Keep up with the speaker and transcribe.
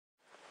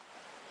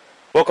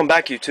Welcome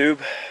back, YouTube.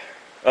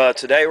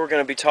 Today we're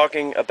going to be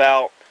talking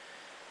about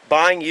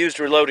buying used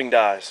reloading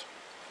dies.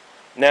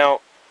 Now,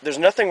 there's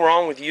nothing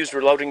wrong with used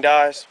reloading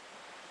dies.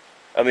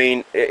 I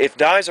mean, if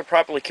dies are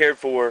properly cared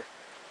for,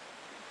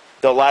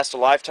 they'll last a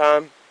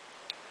lifetime.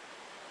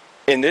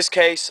 In this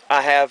case,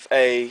 I have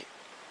a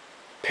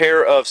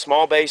pair of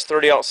small base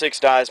 30-06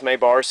 dies made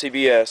by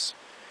RCBS,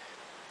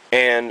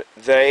 and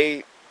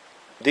these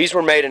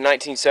were made in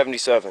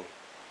 1977.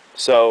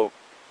 So,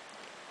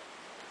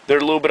 they're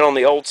a little bit on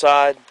the old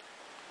side,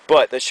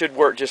 but they should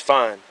work just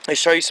fine. They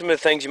show you some of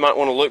the things you might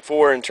want to look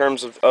for in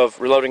terms of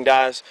reloading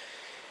dies.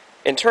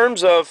 In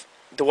terms of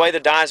the way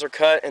the dies are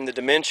cut and the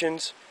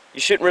dimensions,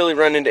 you shouldn't really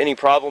run into any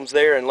problems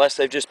there unless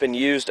they've just been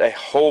used a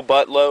whole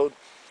buttload.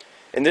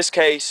 In this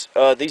case,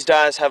 these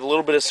dies have a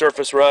little bit of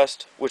surface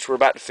rust, which we're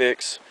about to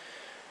fix,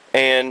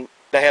 and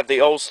they have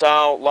the old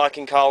style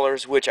locking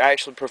collars, which I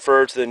actually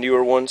prefer to the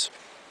newer ones.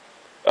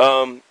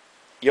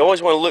 You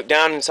always want to look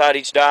down inside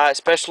each die,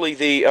 especially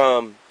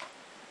the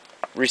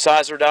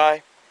resizer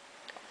die.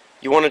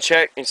 You want to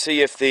check and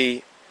see if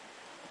the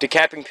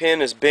decapping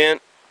pin is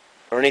bent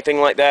or anything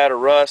like that, or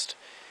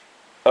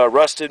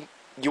rusted.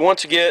 You want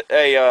to get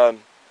a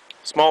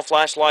small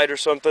flashlight or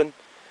something,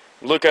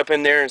 look up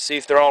in there and see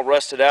if they're all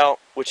rusted out,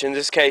 which in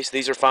this case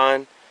these are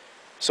fine.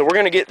 So we're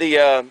going to get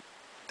the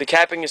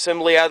capping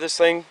assembly out of this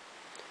thing,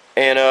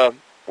 and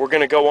we're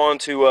going to go on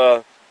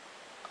to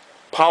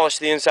polish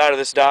the inside of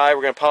this die.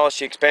 We're going to polish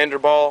the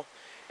expander ball,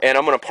 and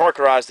I'm going to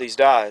parkerize these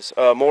dies.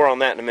 More on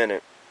that in a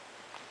minute.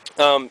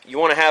 You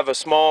want to have a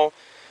small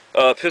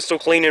pistol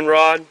cleaning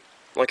rod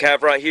like I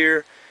have right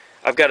here.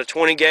 I've got a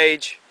 20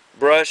 gauge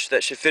brush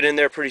that should fit in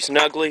there pretty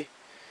snugly.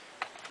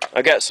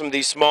 I've got some of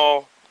these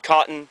small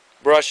cotton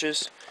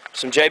brushes,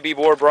 some JB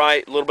Bore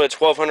Bright, a little bit of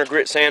 1200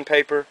 grit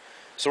sandpaper.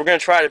 So we're going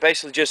to try to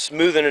basically just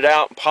smoothen it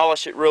out and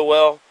polish it real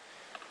well.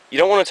 You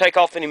don't want to take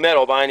off any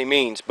metal by any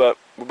means, but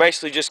we're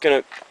basically just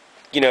going to,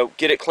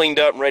 get it cleaned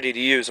up and ready to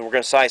use, and we're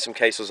going to size some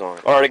cases on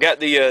it. Alright, I got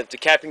the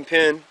capping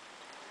pin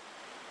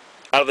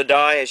out of the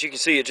die. As you can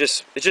see, it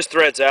just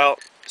threads out.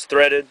 It's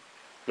threaded,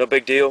 no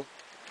big deal.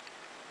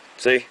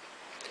 See?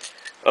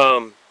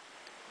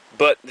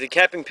 But the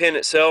capping pin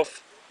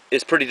itself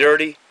is pretty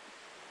dirty,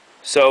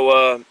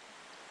 so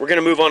we're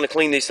going to move on to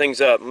clean these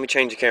things up. Let me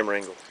change the camera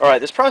angle.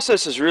 Alright, this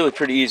process is really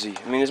pretty easy.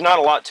 I mean, there's not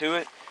a lot to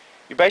it.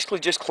 You're basically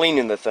just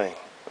cleaning the thing.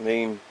 I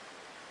mean,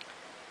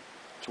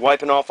 it's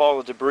wiping off all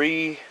the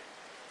debris,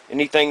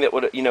 anything that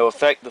would,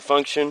 affect the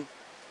function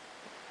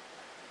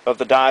of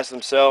the dies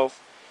themselves.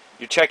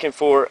 You're checking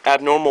for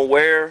abnormal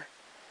wear,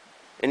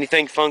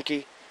 anything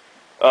funky.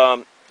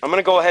 I'm going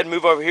to go ahead and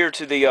move over here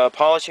to the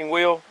polishing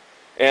wheel,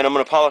 and I'm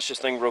going to polish this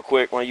thing real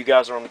quick while you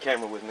guys are on the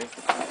camera with me.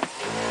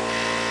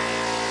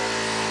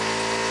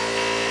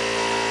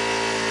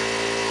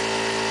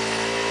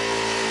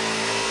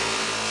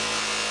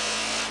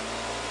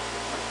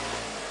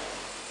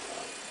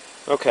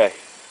 Okay.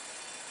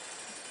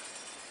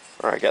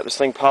 Alright, got this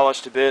thing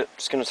polished a bit.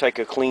 Just going to take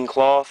a clean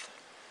cloth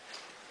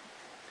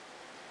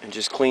and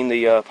just clean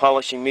the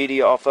polishing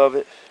media off of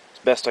it as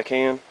best I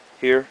can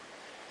here.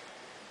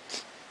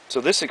 So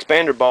this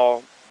expander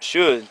ball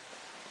should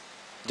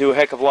do a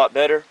heck of a lot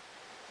better,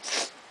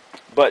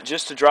 but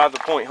just to drive the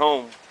point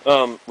home,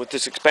 with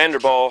this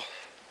expander ball,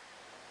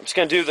 I'm just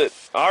going to do that.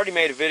 I already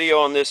made a video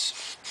on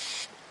this,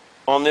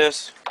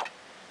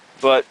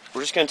 but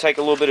we're just going to take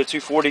a little bit of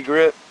 240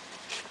 grit,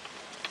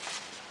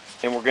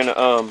 and we're going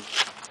to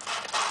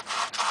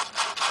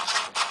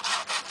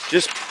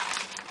just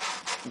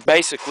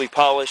basically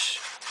polish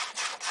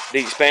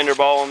the expander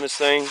ball on this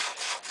thing.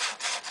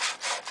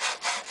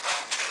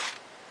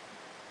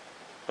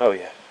 Oh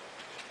yeah.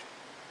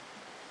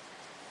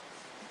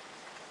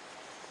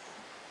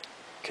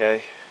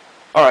 Okay.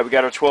 Alright, we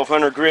got our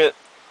 1200 grit.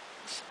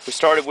 We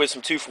started with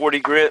some 240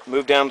 grit,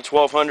 moved down to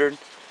 1200,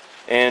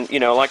 and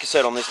like I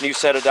said, on this new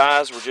set of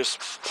dies, we're just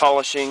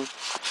polishing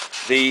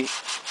the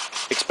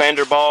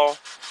expander ball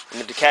and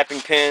the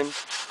decapping pin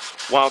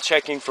while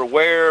checking for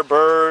wear,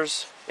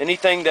 burrs,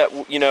 anything that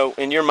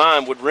in your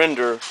mind would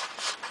render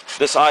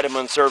this item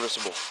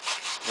unserviceable.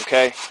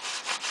 Okay,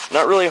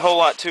 not really a whole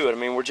lot to it. I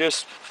mean, we're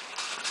just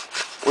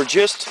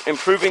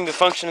improving the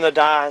function of the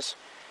dies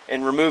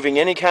and removing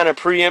any kind of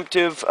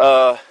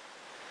preemptive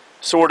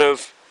sort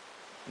of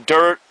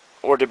dirt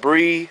or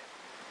debris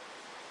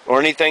or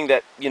anything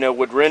that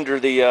would render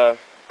the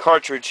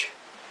cartridge,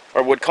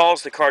 or would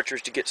cause the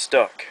cartridge to get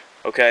stuck.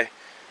 Okay,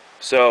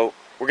 so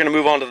we're going to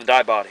move on to the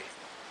die body.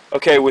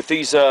 Okay, with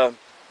these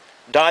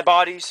die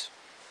bodies,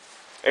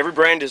 every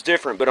brand is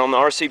different, but on the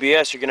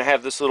RCBS you're going to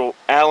have this little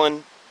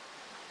Allen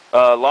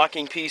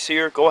locking piece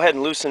here. Go ahead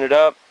and loosen it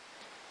up,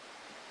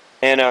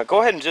 and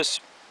go ahead and just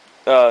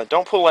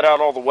don't pull it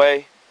out all the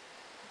way.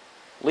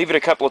 Leave it a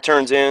couple of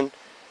turns in.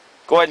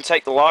 Go ahead and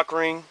take the lock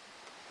ring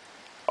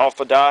off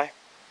the die.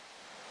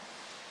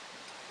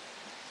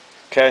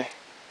 Okay,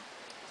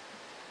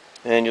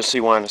 and you'll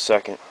see why in a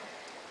second.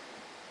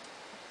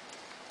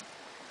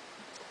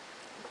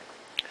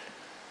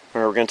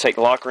 Alright, we're going to take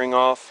the lock ring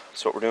off.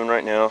 That's what we're doing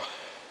right now.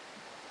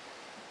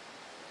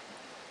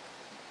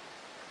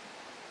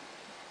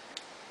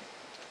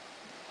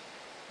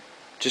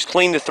 Just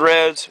clean the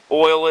threads,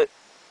 oil it,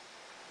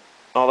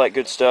 all that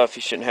good stuff.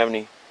 You shouldn't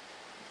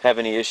have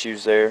any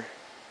issues there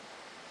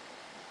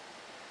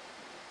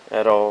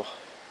at all.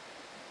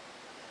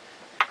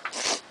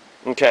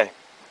 Okay,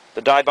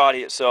 the die body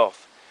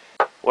itself.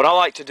 What I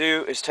like to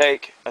do is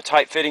take a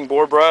tight fitting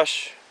bore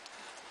brush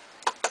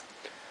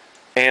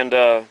and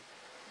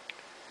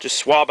just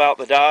swab out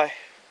the die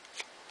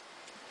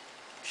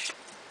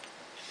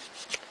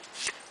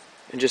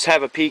and just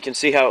have a peek and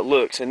see how it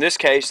looks. In this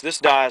case, this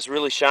die is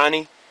really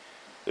shiny.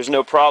 There's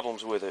no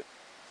problems with it.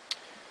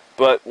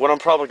 But what I'm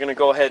probably going to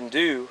go ahead and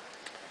do,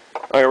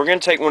 alright, we're going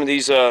to take one of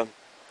these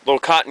little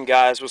cotton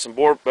guys with some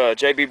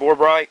JB Bore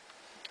Bright.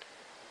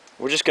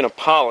 We're just going to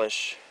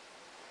polish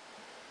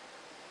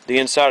the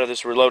inside of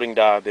this reloading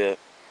die a bit.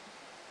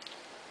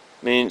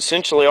 I mean,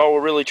 essentially all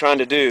we're really trying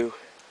to do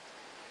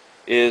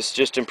is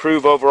just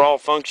improve overall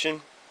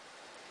function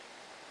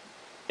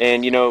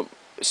and, you know,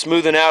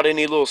 smoothing out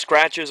any little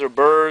scratches or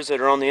burrs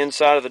that are on the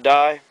inside of the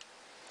die,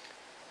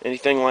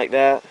 anything like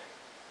that.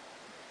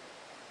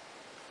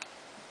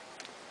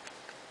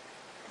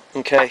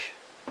 Okay,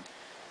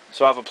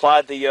 so I've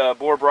applied the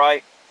Bore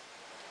Bright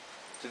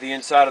to the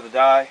inside of the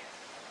die,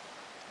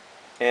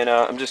 and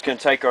I'm just going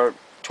to take our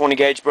 20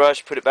 gauge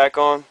brush, put it back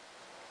on,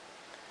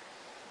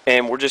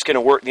 and we're just going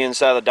to work the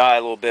inside of the die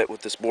a little bit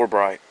with this Bore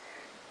Bright.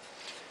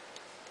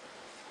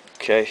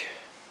 Okay,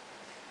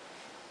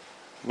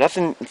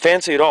 nothing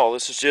fancy at all.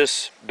 This is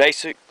just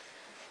basic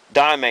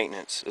die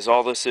maintenance is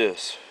all this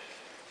is.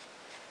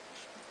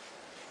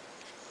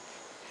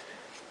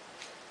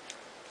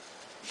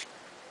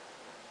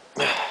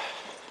 There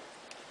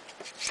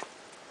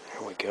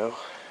we go.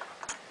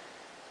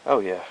 Oh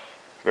yeah,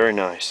 very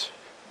nice.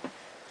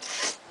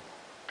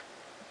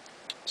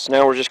 So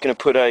now we're just going to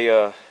put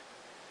a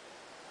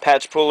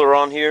patch puller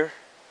on here,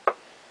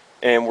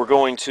 and we're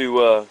going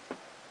to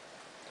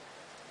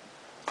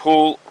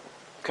pull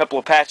a couple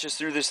of patches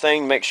through this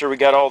thing, make sure we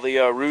got all the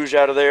rouge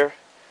out of there.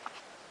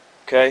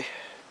 Okay,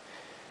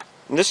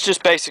 and this is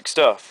just basic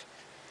stuff.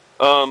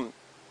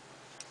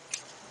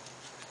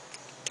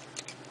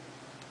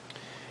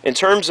 In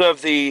terms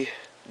of the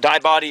die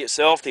body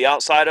itself, the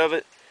outside of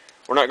it,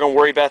 we're not going to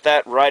worry about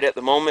that right at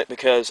the moment,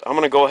 because I'm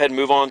going to go ahead and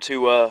move on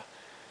to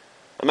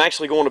I'm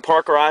actually going to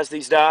Parkerize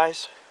these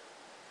dies,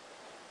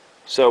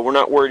 so we're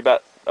not worried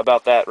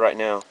about that right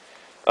now.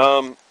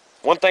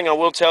 One thing I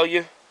will tell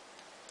you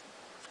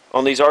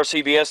on these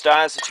RCBS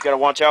dies that you got to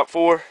watch out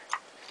for: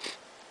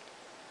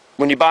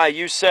 when you buy a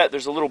used set,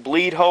 there's a little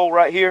bleed hole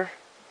right here.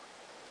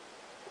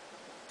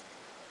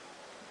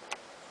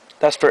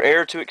 That's for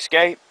air to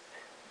escape.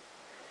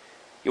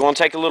 You want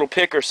to take a little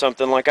pick or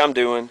something like I'm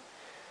doing,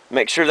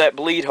 make sure that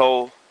bleed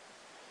hole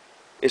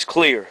is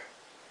clear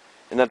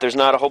and that there's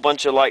not a whole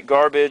bunch of like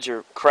garbage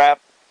or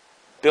crap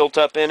built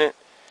up in it,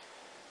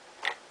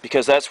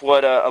 because that's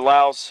what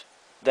allows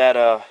that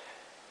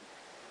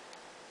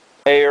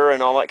air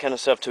and all that kind of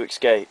stuff to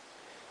escape.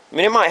 I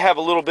mean, it might have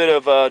a little bit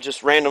of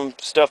just random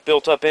stuff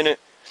built up in it,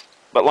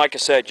 but like I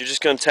said, you're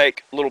just going to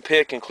take a little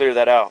pick and clear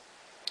that out.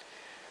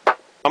 I'm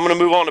going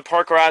to move on to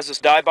Parkerize this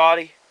die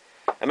body.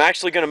 I'm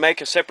actually going to make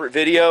a separate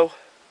video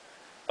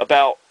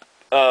about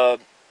a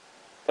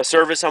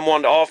service I'm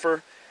wanting to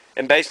offer,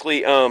 and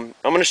basically I'm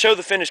going to show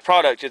the finished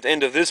product at the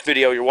end of this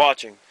video you're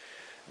watching,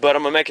 but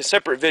I'm going to make a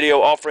separate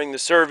video offering the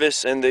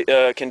service and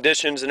the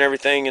conditions and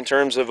everything in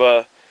terms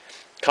of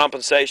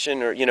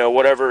compensation, or, you know,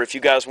 whatever, if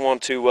you guys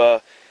want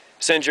to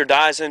send your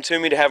dies in to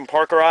me to have them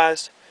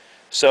Parkerized.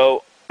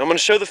 So I'm going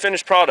to show the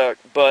finished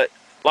product, but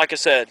like I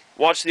said,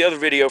 watch the other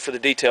video for the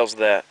details of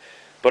that.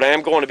 But I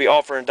am going to be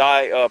offering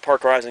die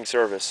Parkerizing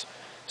service.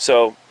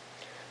 So,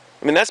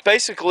 I mean, that's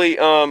basically,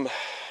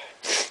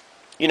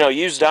 you know,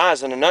 used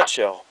dies in a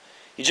nutshell.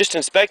 You just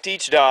inspect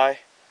each die,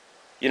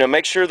 you know,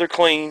 make sure they're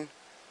clean.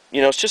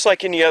 You know, it's just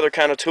like any other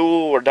kind of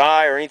tool or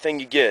die or anything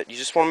you get. You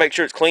just want to make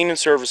sure it's clean and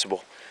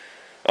serviceable.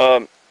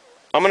 I'm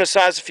going to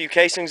size a few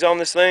casings on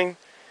this thing,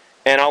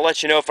 and I'll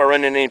let you know if I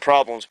run into any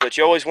problems. But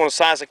you always want to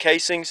size the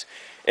casings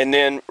and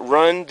then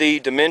run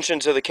the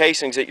dimensions of the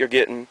casings that you're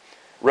getting.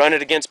 Run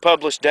it against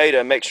published data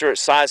and make sure it's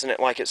sizing it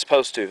like it's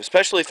supposed to,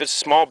 especially if it's a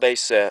small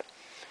base set.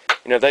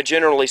 You know, they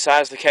generally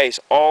size the case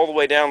all the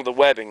way down to the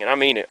webbing, and I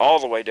mean it, all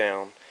the way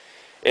down.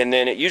 And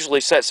then it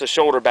usually sets the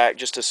shoulder back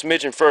just a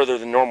smidgen further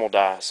than normal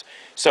dies.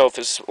 So if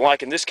it's,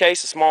 like in this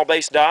case, a small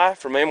base die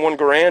from M1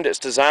 Garand, it's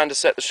designed to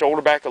set the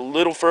shoulder back a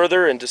little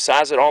further and to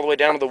size it all the way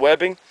down to the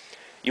webbing.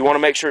 You want to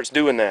make sure it's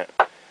doing that.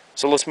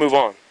 So let's move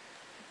on.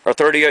 Our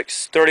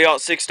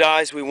 30-06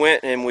 dies, we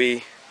went and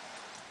we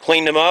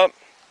cleaned them up,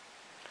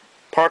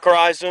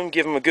 Parkerized them,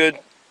 give them a good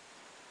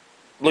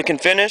looking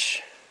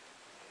finish.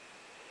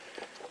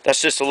 That's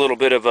just a little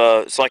bit of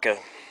a, it's like a,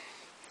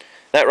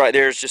 that right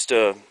there is just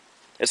a,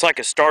 it's like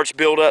a starch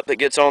buildup that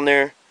gets on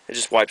there. It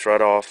just wipes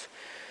right off.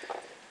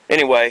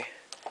 Anyway,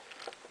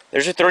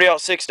 there's your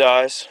 30-06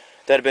 dies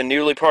that have been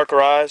newly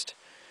Parkerized,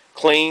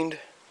 cleaned.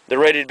 They're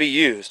ready to be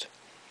used.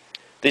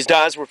 These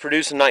dies were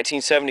produced in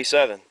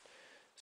 1977.